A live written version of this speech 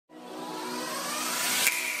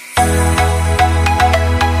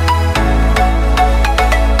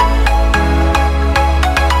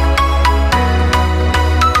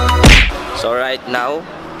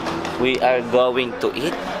we are going to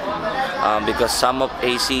eat because some of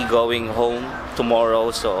AC going home tomorrow,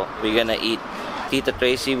 so we're gonna eat. Tita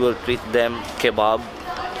Tracy will treat them kebab,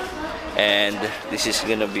 and this is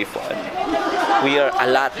gonna be fun. We are a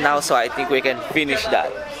lot now, so I think we can finish that.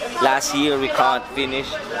 Last year we can't finish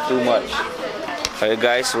too much. Are you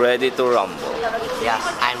guys ready to rumble? Yeah,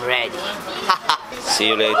 I'm ready. See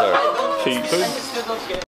you later.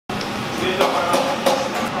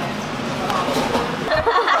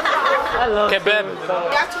 Hello. Kebab.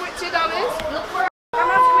 You have to wait $2. Look for how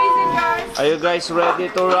much amazing, guys. Are you guys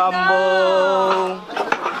ready to rumble?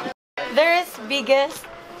 There's biggest,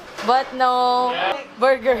 but no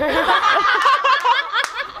burger.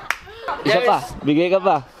 Isa pa. Bigay ka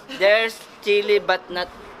pa. There's chili but not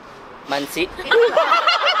mansi.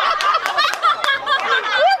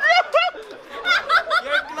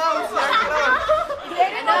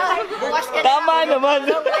 Tama naman.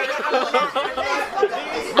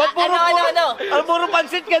 Ba't puro Ano? puro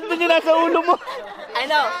pansit ka doon yung nasa ulo mo? I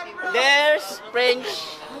know. There's French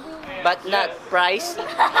but not fries.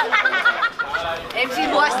 MC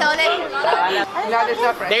bukas na ulit.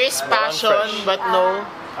 There is passion but no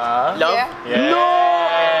love. Yeah. No!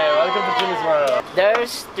 Welcome to Jimmy's World.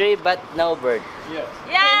 There's tree but no bird.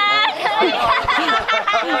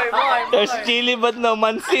 There's chili but no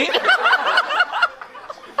mansi.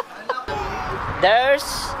 There's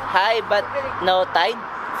high but no tide.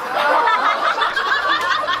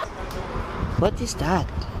 What is that?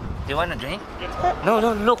 Do you want a drink? No,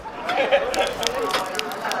 look.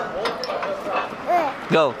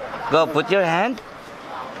 Go, put your hand.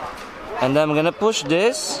 And then I'm gonna push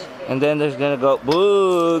this. And then there's gonna go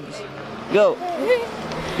boogs. Go.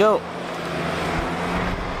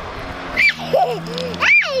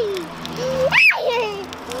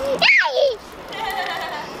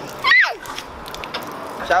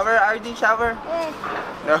 Shower, RD, shower.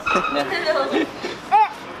 No.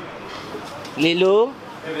 Lilu,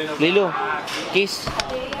 kiss.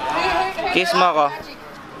 Kiss mo ako.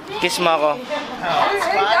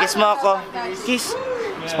 Kiss.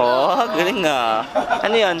 Oh, galing nga.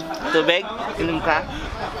 Ano yun? Tubig? Inom ka?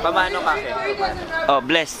 Paano ka? Oh,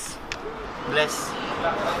 bless.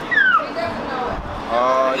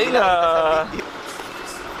 Oh, Galing nga.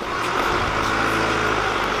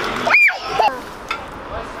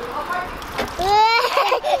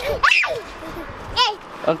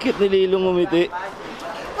 Ang cute ni Lilong umiti.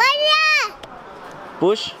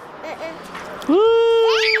 Push. Uy!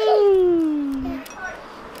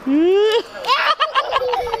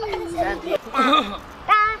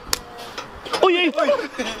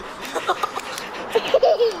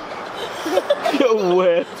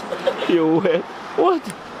 You're wet. What?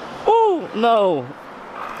 Oh, no.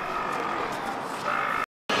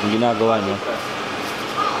 Ang ginagawa niya.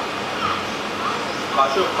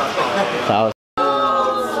 Sauce.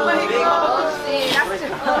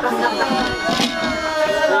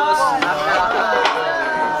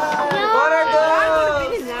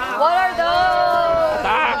 What are those?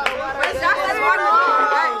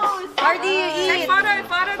 RD, you eat. Photo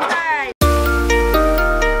time.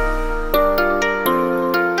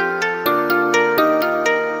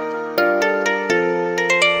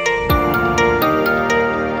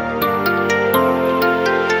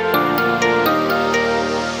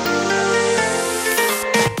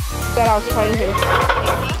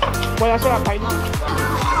 Wala siya kain.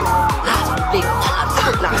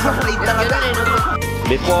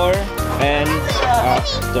 Before and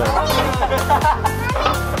after.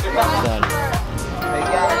 Done.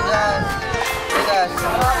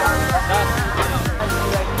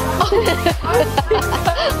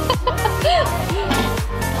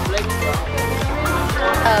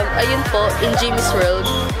 Ayun po, in Jimmy's World,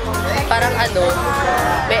 parang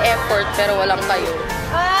may effort pero walang kayo.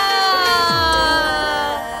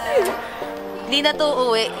 Di na to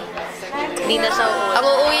uuwi. Di na siya uuwi. Ang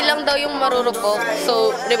uuwi lang daw yung marurupok.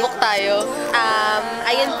 So, rebook tayo.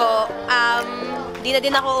 Ayun po. Di na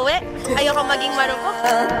din ako uuwi. Ayoko maging marupok.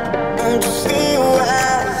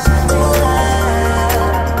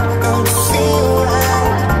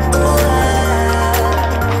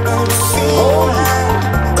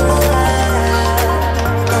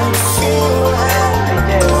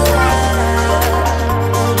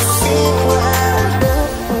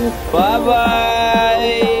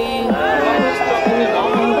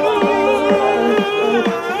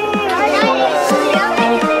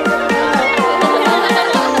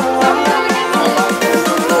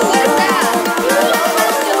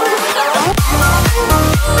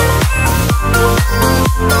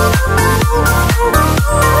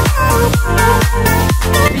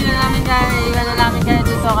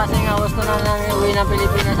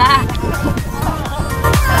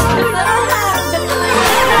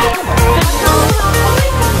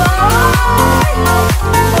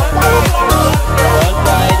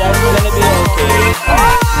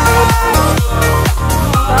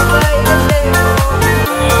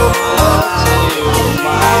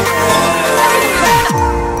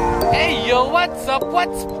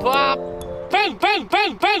 What's up? Bang, bang,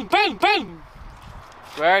 bang, bang, bang, bang.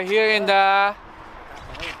 We're here in the...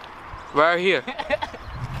 We're here.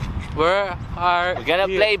 We're gonna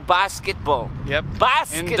play basketball. Yep.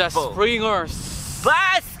 Basketball. In the Springers.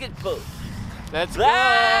 Basketball. Let's go. Blast!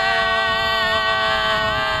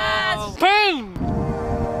 Bang!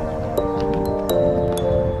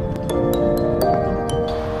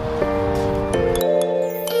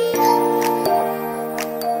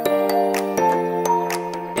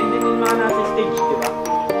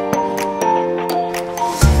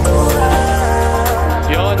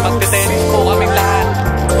 Yun, magte-tennis po kaming lahat.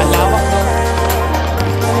 Ang lawak nun.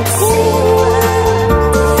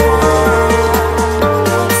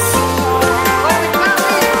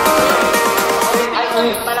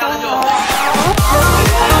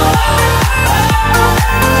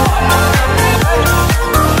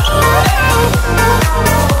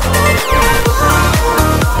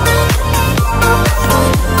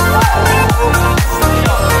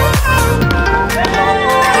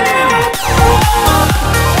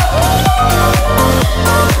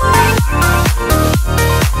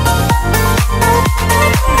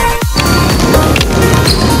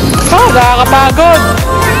 Nakakapagod!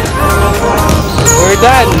 We're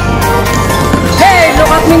done! Hey,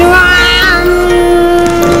 look at me naman!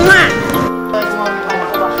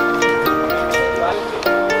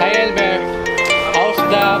 Hi Elmer! How's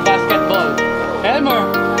the basketball? Elmer!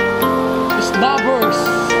 Snappers!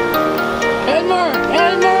 Elmer!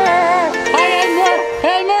 Elmer! Hi Elmer!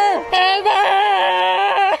 Elmer! Elmer!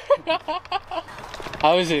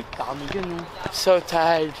 How is it? So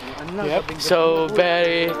tired. Yep. So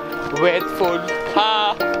very wet food.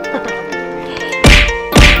 Ha!